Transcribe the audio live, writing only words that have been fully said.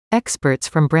Experts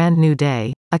from Brand New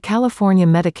Day, a California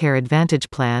Medicare Advantage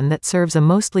plan that serves a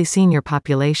mostly senior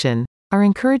population, are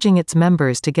encouraging its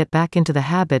members to get back into the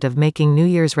habit of making New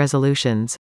Year's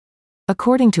resolutions.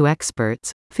 According to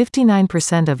experts,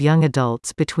 59% of young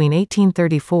adults between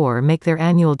 18-34 make their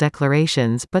annual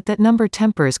declarations, but that number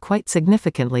tempers quite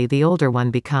significantly the older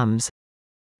one becomes.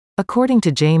 According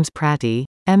to James Pratty,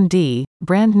 MD,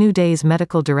 Brand New Day's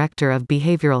medical director of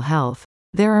behavioral health,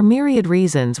 there are myriad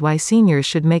reasons why seniors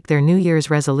should make their New Year's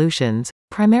resolutions,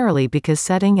 primarily because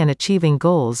setting and achieving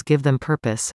goals give them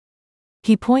purpose.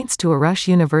 He points to a Rush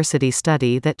University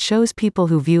study that shows people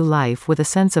who view life with a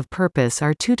sense of purpose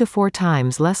are 2 to 4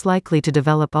 times less likely to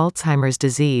develop Alzheimer's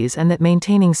disease, and that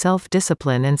maintaining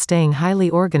self-discipline and staying highly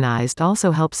organized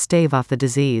also helps stave off the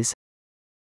disease.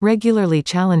 Regularly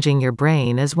challenging your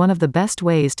brain is one of the best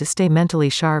ways to stay mentally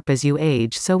sharp as you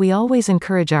age, so we always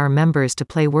encourage our members to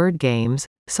play word games,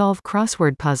 solve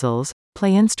crossword puzzles,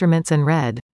 play instruments and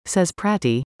read, says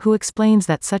Pratty, who explains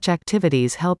that such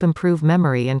activities help improve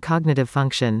memory and cognitive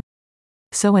function.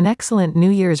 So an excellent New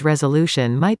Year's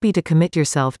resolution might be to commit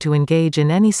yourself to engage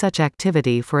in any such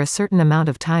activity for a certain amount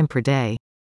of time per day.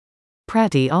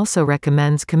 Pratty also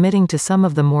recommends committing to some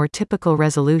of the more typical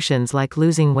resolutions like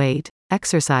losing weight,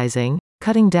 exercising,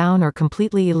 cutting down or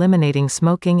completely eliminating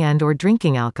smoking and/or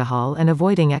drinking alcohol, and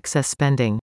avoiding excess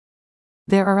spending.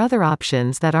 There are other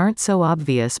options that aren't so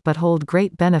obvious but hold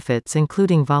great benefits,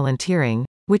 including volunteering,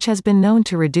 which has been known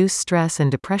to reduce stress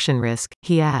and depression risk,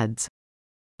 he adds.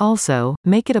 Also,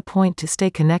 make it a point to stay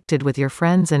connected with your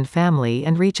friends and family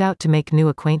and reach out to make new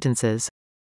acquaintances.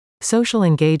 Social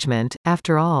engagement,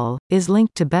 after all, is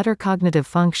linked to better cognitive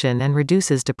function and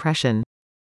reduces depression.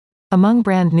 Among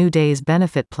Brand New Day's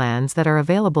benefit plans that are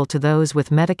available to those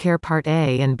with Medicare Part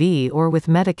A and B or with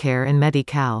Medicare and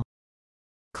Medi-Cal.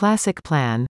 Classic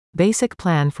Plan, basic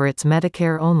plan for its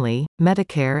Medicare only,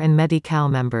 Medicare and Medi-Cal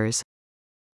members.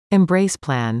 Embrace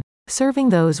Plan, serving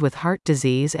those with heart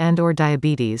disease and/or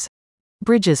diabetes.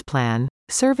 Bridges Plan,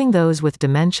 serving those with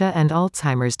dementia and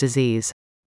Alzheimer's disease.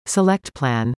 Select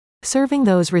Plan, serving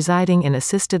those residing in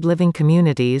assisted living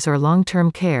communities or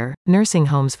long-term care, nursing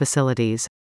homes facilities.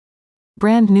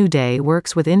 Brand New Day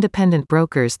works with independent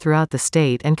brokers throughout the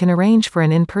state and can arrange for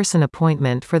an in-person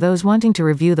appointment for those wanting to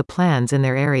review the plans in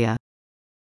their area.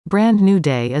 Brand New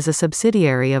Day is a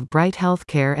subsidiary of Bright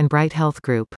Healthcare and Bright Health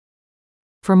Group.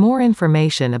 For more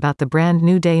information about the Brand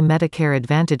New Day Medicare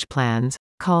Advantage plans,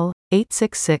 call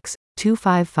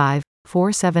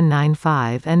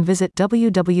 866-255-4795 and visit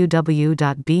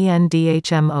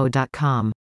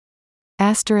www.bndhmo.com.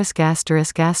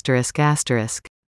 ***********